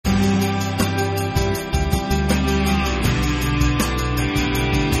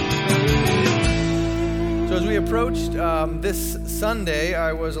approached this Sunday,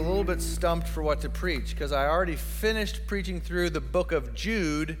 I was a little bit stumped for what to preach because I already finished preaching through the book of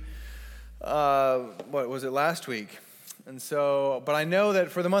Jude, last week? But I know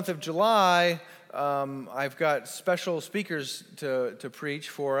that for the month of July, I've got special speakers to preach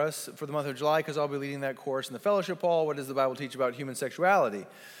for us for the month of July because I'll be leading that course in the fellowship hall. What does the Bible teach about human sexuality?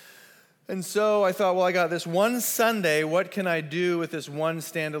 And so I thought, well, I got this one Sunday. What can I do with this one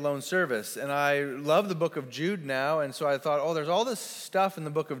standalone service? And I love the book of Jude now. And so I thought, there's all this stuff in the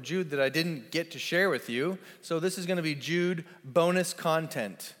book of Jude that I didn't get to share with you. So this is going to be Jude bonus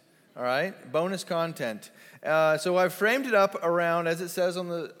content. All right? Bonus content. So I've framed it up around, as it says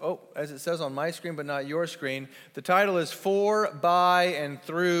on my screen, but not your screen. The title is For, By, and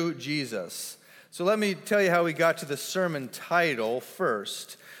Through Jesus. So let me tell you how we got to the sermon title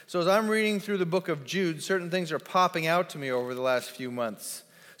first. So as I'm reading through the book of Jude, certain things are popping out to me over the last few months.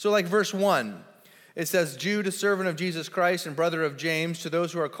 So like verse 1, it says, Jude, a servant of Jesus Christ and brother of James, to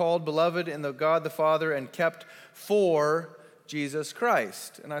those who are called, beloved in the God the Father, and kept for Jesus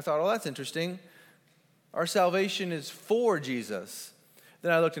Christ. And I thought, that's interesting. Our salvation is for Jesus.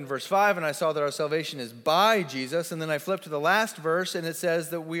 Then I looked in verse 5 and I saw that our salvation is by Jesus. And then I flipped to the last verse and it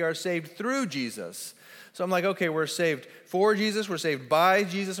says that we are saved through Jesus. So I'm like, okay, we're saved for Jesus, we're saved by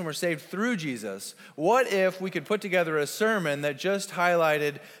Jesus, and we're saved through Jesus. What if we could put together a sermon that just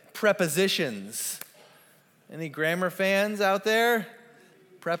highlighted prepositions? Any grammar fans out there?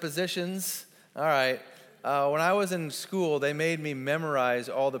 Prepositions? All right. When I was in school, they made me memorize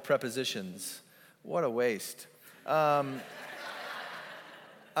all the prepositions. What a waste. But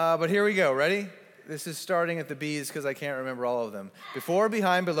here we go. Ready? This is starting at the B's because I can't remember all of them. Before,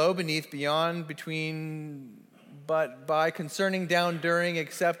 behind, below, beneath, beyond, between, but, by, concerning, down, during,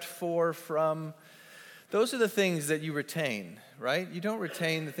 except for, from. Those are the things that you retain, right? You don't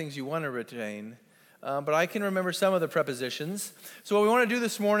retain the things you want to retain. But I can remember some of the prepositions. So what we want to do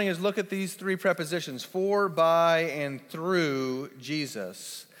this morning is look at these three prepositions, for, by, and through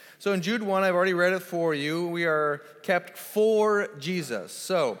Jesus. So in Jude 1, I've already read it for you. We are kept for Jesus.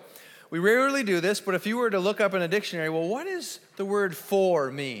 So we rarely do this, but if you were to look up in a dictionary, what does the word for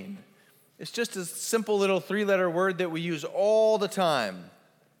mean? It's just a simple little three-letter word that we use all the time.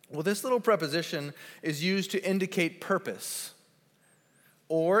 Well, this little preposition is used to indicate purpose,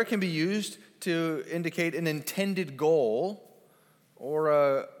 or it can be used to indicate an intended goal, or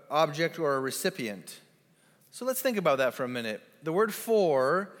an object or a recipient. So let's think about that for a minute. The word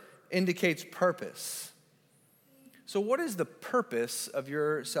for indicates purpose. So what is the purpose of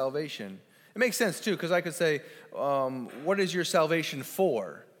your salvation? It makes sense, too, because I could say, what is your salvation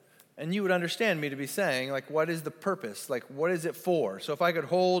for? And you would understand me to be saying, what is the purpose? What is it for? So if I could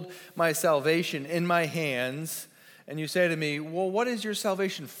hold my salvation in my hands, and you say to me, what is your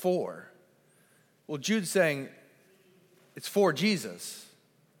salvation for? Well, Jude's saying, it's for Jesus.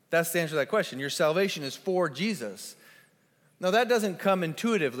 That's the answer to that question. Your salvation is for Jesus. Now, that doesn't come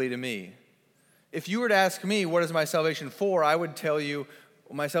intuitively to me. If you were to ask me, what is my salvation for, I would tell you,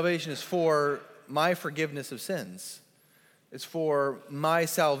 my salvation is for my forgiveness of sins. It's for my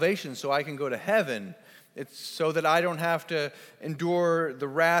salvation so I can go to heaven. It's so that I don't have to endure the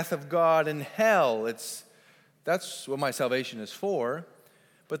wrath of God in hell. That's what my salvation is for.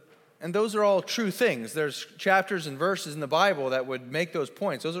 And those are all true things. There's chapters and verses in the Bible that would make those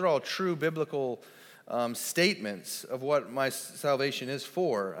points. Those are all true biblical statements of what my salvation is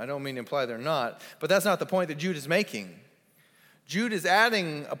for. I don't mean to imply they're not, but that's not the point that Jude is making. Jude is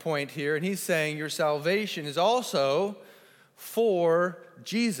adding a point here, and he's saying your salvation is also for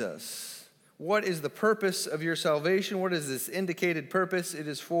Jesus. What is the purpose of your salvation? What is this indicated purpose? It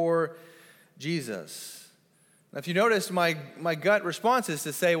is for Jesus. Now, if you notice, my gut response is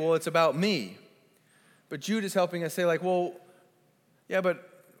to say, it's about me. But Jude is helping us say, but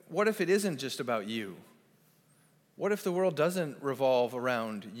what if it isn't just about you? What if the world doesn't revolve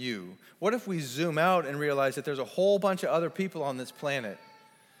around you? What if we zoom out and realize that there's a whole bunch of other people on this planet?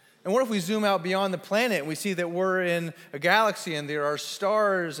 And what if we zoom out beyond the planet and we see that we're in a galaxy and there are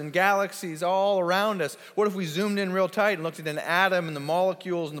stars and galaxies all around us? What if we zoomed in real tight and looked at an atom and the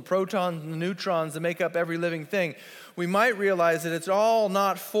molecules and the protons and the neutrons that make up every living thing? We might realize that it's all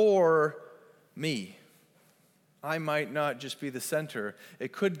not for me. I might not just be the center.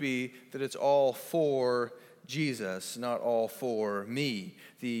 It could be that it's all for Jesus, not all for me.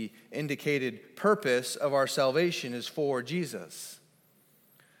 The indicated purpose of our salvation is for Jesus.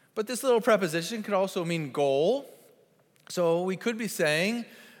 But this little preposition could also mean goal. So we could be saying,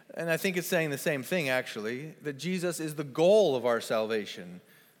 and I think it's saying the same thing actually, that Jesus is the goal of our salvation,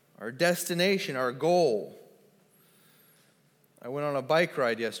 our destination, our goal. I went on a bike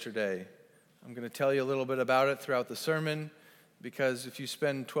ride yesterday. I'm going to tell you a little bit about it throughout the sermon, because if you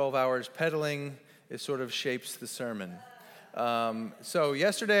spend 12 hours pedaling, it sort of shapes the sermon. So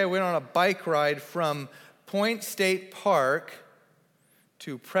yesterday I went on a bike ride from Point State Park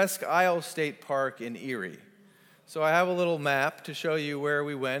to Presque Isle State Park in Erie. So I have a little map to show you where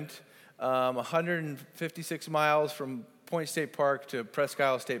we went. 156 miles from Point State Park to Presque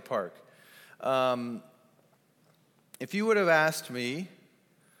Isle State Park. If you would have asked me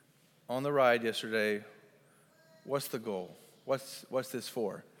on the ride yesterday, what's the goal? What's this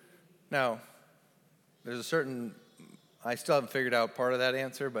for? Now, there's a certain, I still haven't figured out part of that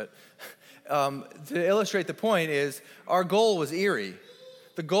answer, but to illustrate the point is, our goal was Erie.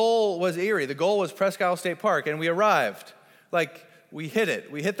 The goal was Erie. The goal was Presque Isle State Park, and we arrived. We hit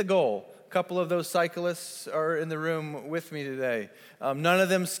it. We hit the goal. A couple of those cyclists are in the room with me today. None of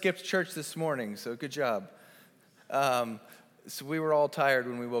them skipped church this morning, so good job. So we were all tired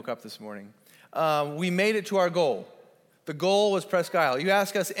when we woke up this morning. We made it to our goal. The goal was Presque Isle. You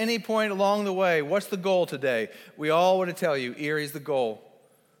ask us any point along the way, what's the goal today? We all would tell you, Erie's the goal.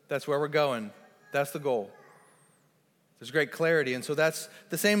 That's where we're going. That's the goal. There's great clarity, and so that's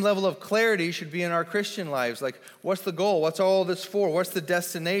the same level of clarity should be in our Christian lives. Like, what's the goal? What's all this for? What's the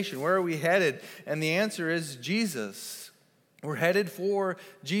destination? Where are we headed? And the answer is Jesus. We're headed for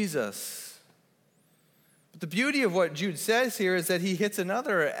Jesus. But the beauty of what Jude says here is that he hits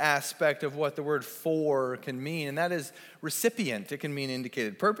another aspect of what the word for can mean, and that is recipient. It can mean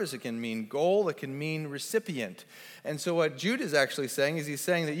indicated purpose. It can mean goal. It can mean recipient. And so what Jude is actually saying is he's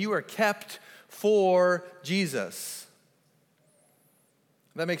saying that you are kept for Jesus.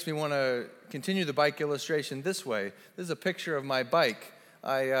 That makes me want to continue the bike illustration this way. This is a picture of my bike.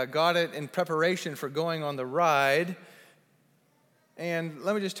 I got it in preparation for going on the ride. And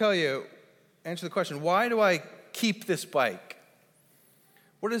let me just tell you, answer the question, why do I keep this bike?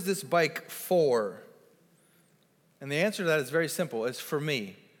 What is this bike for? And the answer to that is very simple. It's for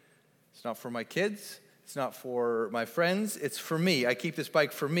me. It's not for my kids. It's not for my friends. It's for me. I keep this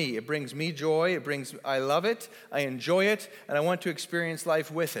bike for me. It brings me joy. I love it. I enjoy it. And I want to experience life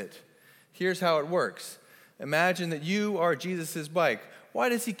with it. Here's how it works. Imagine that you are Jesus' bike. Why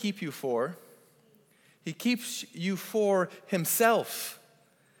does he keep you for? He keeps you for himself.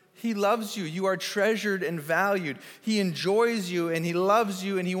 He loves you. You are treasured and valued. He enjoys you and he loves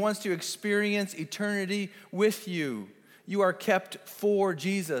you and he wants to experience eternity with you. You are kept for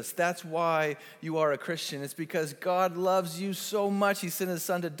Jesus. That's why you are a Christian. It's because God loves you so much. He sent his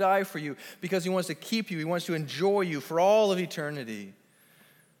son to die for you because he wants to keep you. He wants to enjoy you for all of eternity.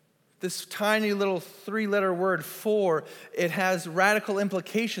 This tiny little 3-letter word for, it has radical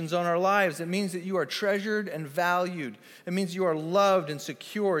implications on our lives. It means that you are treasured and valued. It means you are loved and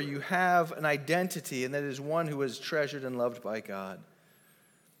secure. You have an identity, and that is one who is treasured and loved by God.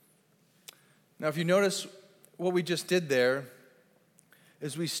 Now, if you notice, what we just did there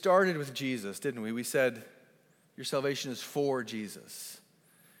is we started with Jesus, didn't we? We said, your salvation is for Jesus.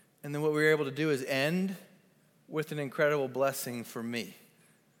 And then what we were able to do is end with an incredible blessing for me.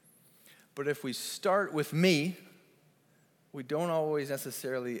 But if we start with me, we don't always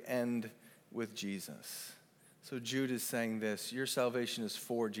necessarily end with Jesus. So Jude is saying this, your salvation is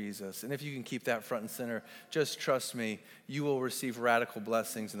for Jesus. And if you can keep that front and center, just trust me, you will receive radical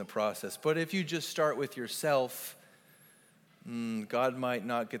blessings in the process. But if you just start with yourself, God might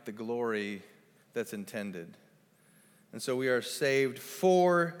not get the glory that's intended. And so we are saved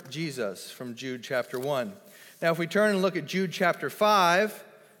for Jesus from Jude chapter 1. Now if we turn and look at Jude chapter 5,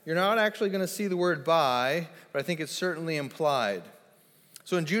 you're not actually going to see the word by, but I think it's certainly implied.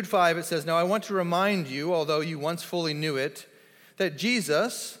 So in Jude 5, it says, now I want to remind you, although you once fully knew it, that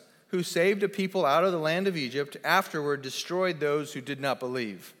Jesus, who saved a people out of the land of Egypt, afterward destroyed those who did not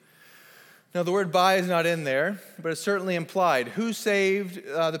believe. Now the word by is not in there, but it's certainly implied. Who saved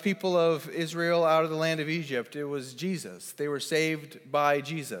the people of Israel out of the land of Egypt? It was Jesus. They were saved by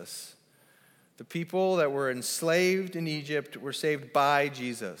Jesus. The people that were enslaved in Egypt were saved by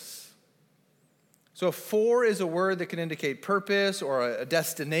Jesus. So for is a word that can indicate purpose or a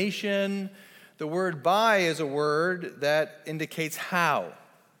destination. The word by is a word that indicates how.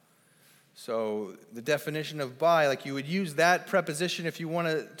 So the definition of by, like you would use that preposition if you want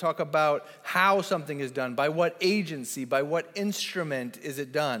to talk about how something is done, by what agency, by what instrument is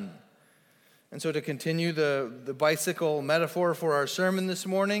it done. And so to continue the bicycle metaphor for our sermon this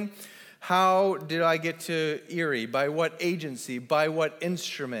morning, how did I get to Erie? By what agency? By what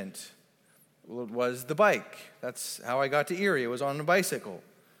instrument? Well, it was the bike. That's how I got to Erie. It was on a bicycle.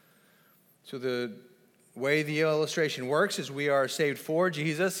 So the way the illustration works is we are saved for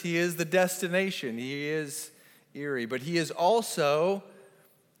Jesus. He is the destination. He is Erie. But he is also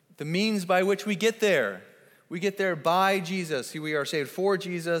the means by which we get there. We get there by Jesus. We are saved for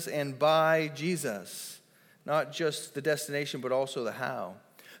Jesus and by Jesus. Not just the destination, but also the how.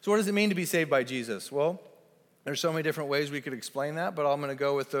 So what does it mean to be saved by Jesus? Well, there's so many different ways we could explain that, but I'm going to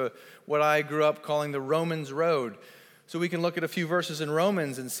go with what I grew up calling the Romans road. So we can look at a few verses in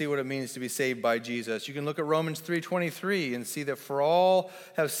Romans and see what it means to be saved by Jesus. You can look at Romans 3:23 and see that for all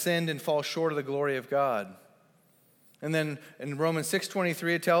have sinned and fall short of the glory of God. And then in Romans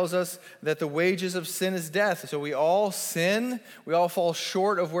 6:23, it tells us that the wages of sin is death. So we all sin, we all fall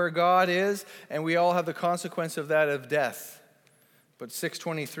short of where God is, and we all have the consequence of that of death. But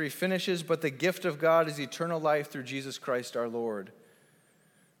 6:23 finishes, but the gift of God is eternal life through Jesus Christ our Lord.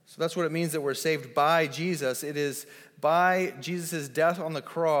 So that's what it means that we're saved by Jesus. It is by Jesus' death on the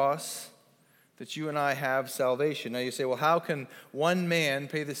cross that you and I have salvation. Now you say, well, how can one man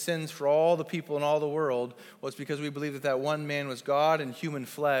pay the sins for all the people in all the world? Well, it's because we believe that one man was God in human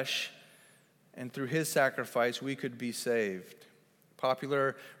flesh, and through his sacrifice we could be saved.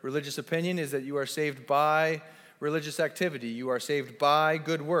 Popular religious opinion is that you are saved by religious activity. You are saved by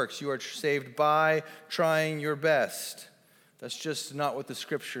good works. You are saved by trying your best. That's just not what the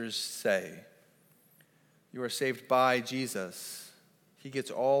scriptures say. You are saved by Jesus. He gets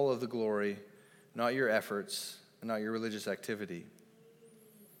all of the glory, not your efforts, and not your religious activity.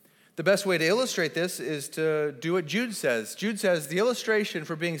 The best way to illustrate this is to do what Jude says. Jude says the illustration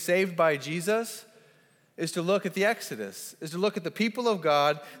for being saved by Jesus is to look at the Exodus, is to look at the people of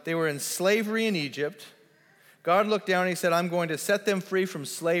God. They were in slavery in Egypt. God looked down and he said, I'm going to set them free from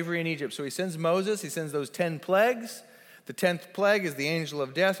slavery in Egypt. So he sends Moses, he sends those 10 plagues. The 10th plague is the angel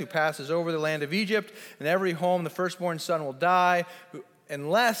of death who passes over the land of Egypt, and every home the firstborn son will die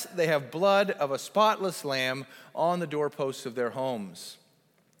unless they have blood of a spotless lamb on the doorposts of their homes.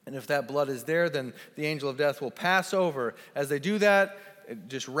 And if that blood is there, then the angel of death will pass over. As they do that, it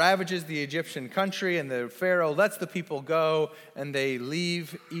just ravages the Egyptian country, and the Pharaoh lets the people go, and they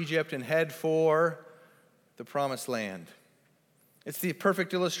leave Egypt and head for the promised land. It's the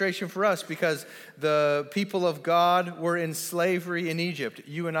perfect illustration for us because the people of God were in slavery in Egypt.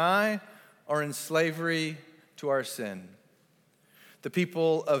 You and I are in slavery to our sin. The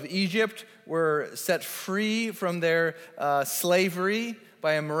people of Egypt were set free from their slavery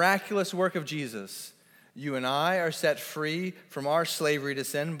by a miraculous work of Jesus. You and I are set free from our slavery to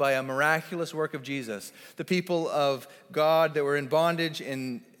sin by a miraculous work of Jesus. The people of God that were in bondage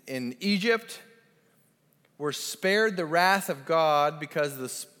in Egypt were spared the wrath of God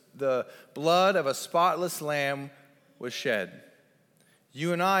because the blood of a spotless lamb was shed.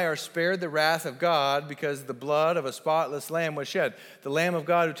 You and I are spared the wrath of God because the blood of a spotless lamb was shed. The Lamb of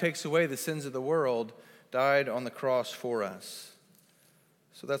God who takes away the sins of the world died on the cross for us.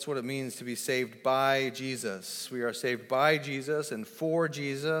 So that's what it means to be saved by Jesus. We are saved by Jesus and for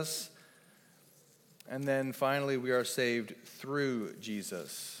Jesus. And then finally, we are saved through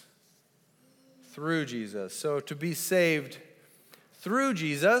Jesus. Through Jesus. So to be saved through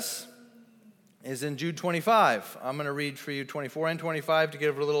Jesus is in Jude 25. I'm going to read for you 24 and 25 to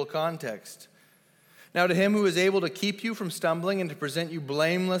give a little context. Now to him who is able to keep you from stumbling and to present you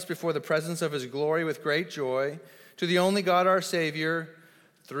blameless before the presence of his glory with great joy, to the only God our Savior,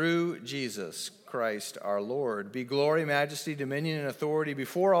 through Jesus Christ our Lord, be glory, majesty, dominion, and authority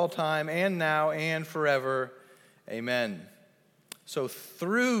before all time and now and forever. Amen. So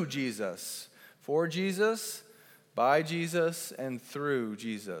through Jesus, for Jesus, by Jesus, and through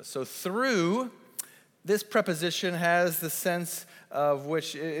Jesus. So through, this preposition has the sense of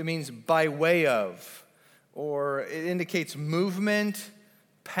which it means by way of, or it indicates movement,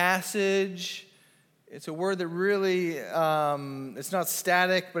 passage. It's a word that really, it's not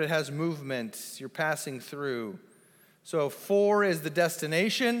static, but it has movement. You're passing through. So for is the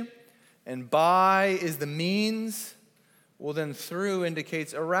destination, and by is the means. Well, then through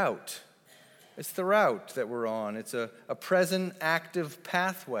indicates a route. It's the route that we're on. It's a present active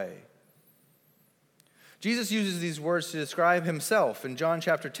pathway. Jesus uses these words to describe himself. In John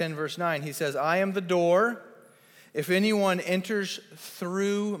chapter 10, verse 9, he says, I am the door. If anyone enters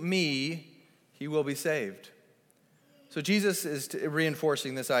through me, he will be saved. So Jesus is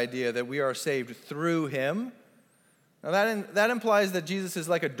reinforcing this idea that we are saved through him. Now that implies that Jesus is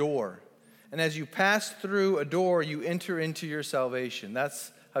like a door. And as you pass through a door, you enter into your salvation.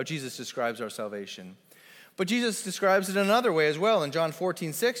 That's how Jesus describes our salvation. But Jesus describes it another way as well. In John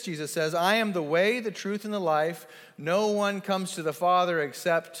 14:6, Jesus says, I am the way, the truth, and the life. No one comes to the Father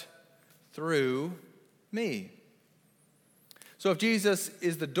except through me. So if Jesus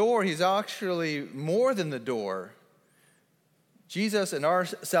is the door, he's actually more than the door. Jesus and our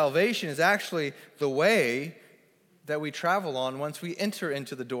salvation is actually the way that we travel on once we enter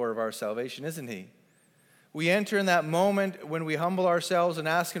into the door of our salvation, isn't he? We enter in that moment when we humble ourselves and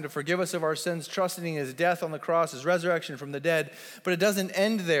ask him to forgive us of our sins, trusting in his death on the cross, his resurrection from the dead. But it doesn't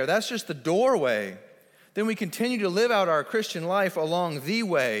end there. That's just the doorway. Then we continue to live out our Christian life along the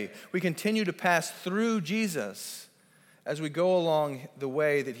way. We continue to pass through Jesus as we go along the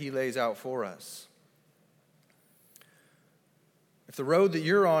way that he lays out for us. If the road that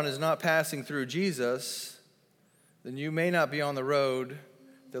you're on is not passing through Jesus, then you may not be on the road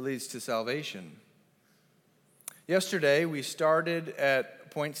that leads to salvation. Yesterday, we started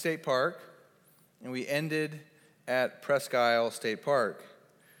at Point State Park, and we ended at Presque Isle State Park.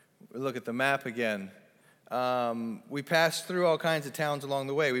 We look at the map again. We passed through all kinds of towns along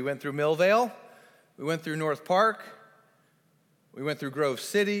the way. We went through Millvale. We went through North Park. We went through Grove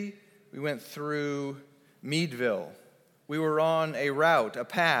City. We went through Meadville. We were on a route, a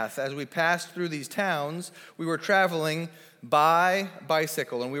path. As we passed through these towns, we were traveling by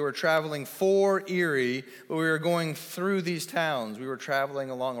bicycle, and we were traveling for Erie, but we were going through these towns. We were traveling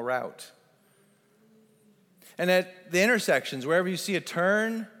along a route. And at the intersections, wherever you see a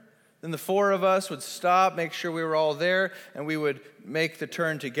turn, then the four of us would stop, make sure we were all there, and we would make the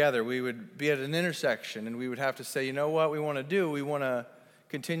turn together. We would be at an intersection, and we would have to say, you know what we want to do? We want to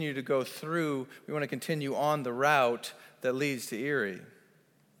continue to go through, we want to continue on the route that leads to Erie.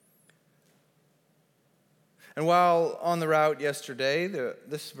 And while on the route yesterday,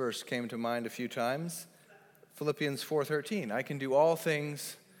 this verse came to mind a few times, Philippians 4:13. I can do all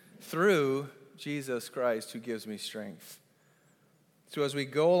things through Jesus Christ who gives me strength. So as we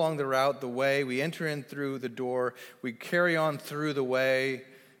go along the route, the way, we enter in through the door, we carry on through the way,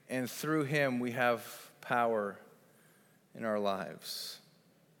 and through him we have power in our lives.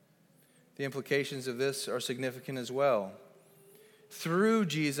 The implications of this are significant as well. Through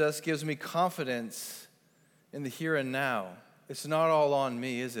Jesus gives me confidence in the here and now. It's not all on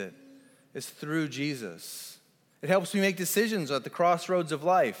me, is it? It's through Jesus. It helps me make decisions at the crossroads of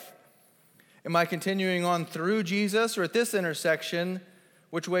life. Am I continuing on through Jesus, or at this intersection,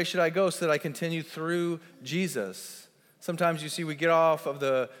 which way should I go so that I continue through Jesus? Sometimes you see we get off of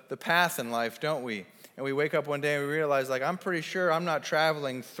the path in life, don't we? And we wake up one day and we realize, like, I'm pretty sure I'm not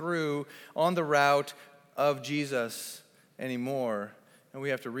traveling through on the route of Jesus anymore. And we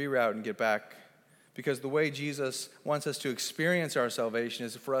have to reroute and get back. Because the way Jesus wants us to experience our salvation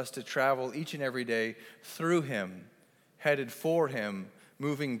is for us to travel each and every day through him, headed for him,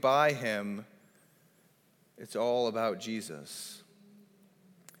 moving by him. It's all about Jesus.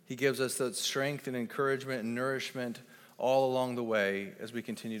 He gives us that strength and encouragement and nourishment all along the way as we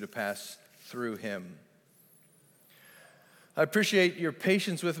continue to pass through him. I appreciate your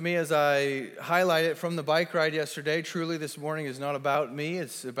patience with me as I highlight it from the bike ride yesterday. Truly, this morning is not about me,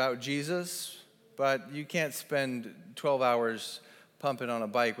 it's about Jesus. But you can't spend 12 hours pumping on a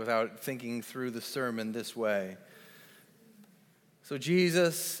bike without thinking through the sermon this way. So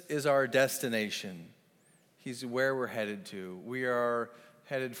Jesus is our destination. He's where we're headed to. We are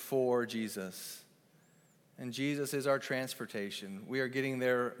headed for Jesus. And Jesus is our transportation. We are getting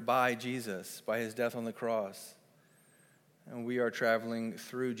there by Jesus, by his death on the cross. And we are traveling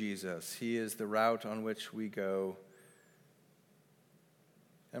through Jesus. He is the route on which we go.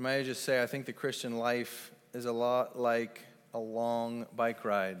 And may I just say, I think the Christian life is a lot like a long bike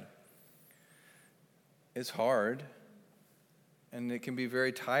ride. It's hard, and it can be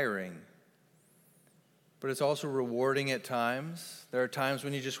very tiring. But it's also rewarding at times. There are times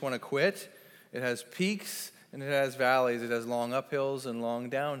when you just want to quit. It has peaks and it has valleys. It has long uphills and long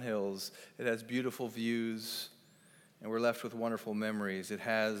downhills. It has beautiful views, and we're left with wonderful memories. It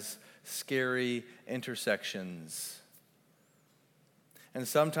has scary intersections. And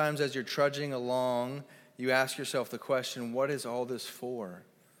sometimes as you're trudging along, you ask yourself the question, what is all this for?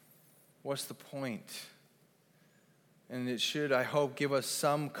 What's the point? And it should, I hope, give us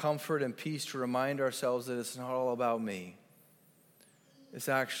some comfort and peace to remind ourselves that it's not all about me. It's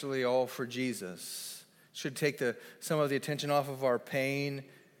actually all for Jesus. It should take some of the attention off of our pain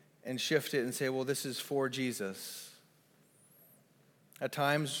and shift it and say, well, this is for Jesus. At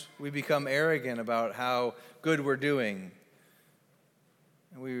times, we become arrogant about how good we're doing.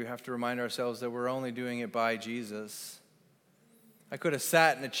 And we have to remind ourselves that we're only doing it by Jesus. I could have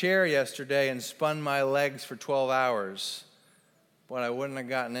sat in a chair yesterday and spun my legs for 12 hours, but I wouldn't have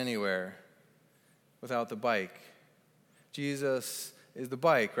gotten anywhere without the bike. Jesus is the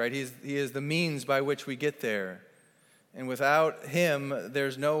bike, right? He is the means by which we get there. And without him,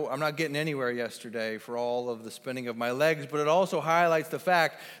 I'm not getting anywhere yesterday for all of the spinning of my legs, but it also highlights the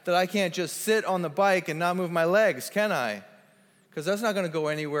fact that I can't just sit on the bike and not move my legs, can I? because that's not going to go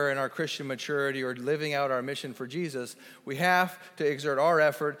anywhere in our Christian maturity or living out our mission for Jesus. We have to exert our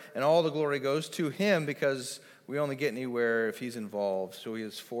effort, and all the glory goes to him, because we only get anywhere if he's involved. So he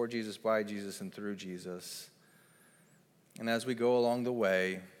is for Jesus, by Jesus, and through Jesus. And as we go along the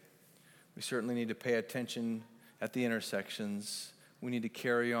way, we certainly need to pay attention at the intersections. We need to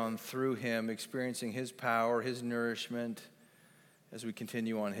carry on through him, experiencing his power, his nourishment, as we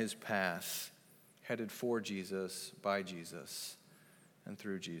continue on his path, headed for Jesus, by Jesus, and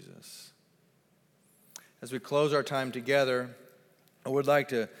through Jesus. As we close our time together, I would like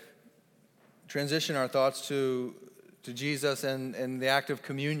to transition our thoughts to Jesus and the act of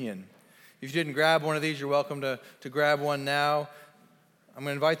communion. If you didn't grab one of these, you're welcome to grab one now. I'm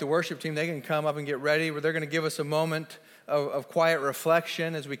going to invite the worship team. They can come up and get ready. They're going to give us a moment of quiet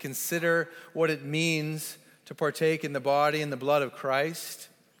reflection as we consider what it means to partake in the body and the blood of Christ.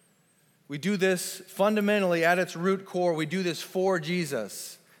 We do this fundamentally at its root core. We do this for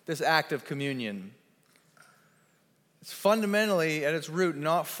Jesus, this act of communion. It's fundamentally at its root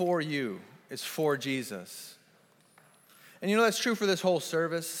not for you. It's for Jesus. And that's true for this whole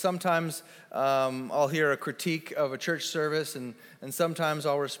service. Sometimes I'll hear a critique of a church service, and sometimes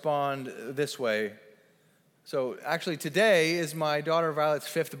I'll respond this way. So actually today is my daughter Violet's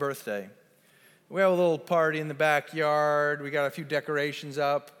 5th birthday. We have a little party in the backyard. We got a few decorations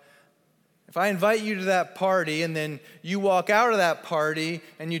up. If I invite you to that party and then you walk out of that party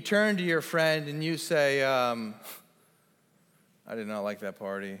and you turn to your friend and you say, I did not like that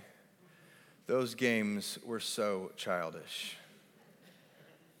party. Those games were so childish.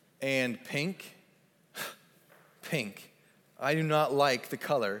 And pink? Pink. I do not like the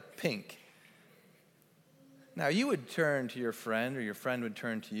color pink. Now, you would turn to your friend, or your friend would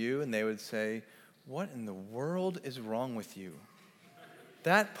turn to you, and they would say, what in the world is wrong with you?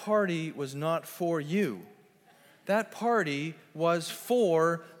 That party was not for you. That party was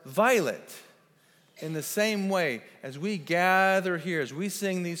for Violet. In the same way, as we gather here, as we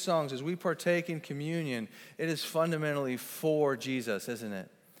sing these songs, as we partake in communion, it is fundamentally for Jesus, isn't it?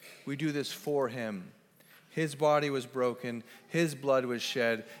 We do this for him. His body was broken, his blood was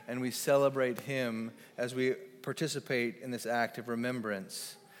shed, and we celebrate him as we participate in this act of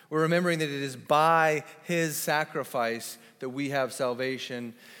remembrance. We're remembering that it is by his sacrifice that we have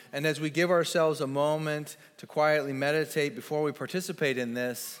salvation. And as we give ourselves a moment to quietly meditate before we participate in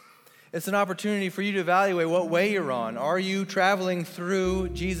this, it's an opportunity for you to evaluate what way you're on. Are you traveling through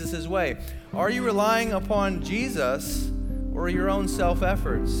Jesus' way? Are you relying upon Jesus or your own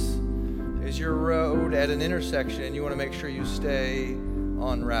self-efforts? Is your road at an intersection and you want to make sure you stay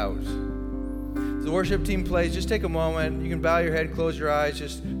en route? As the worship team plays, just take a moment. You can bow your head, close your eyes,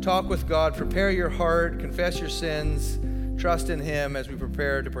 just talk with God, prepare your heart, confess your sins, trust in him as we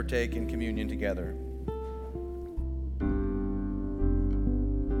prepare to partake in communion together.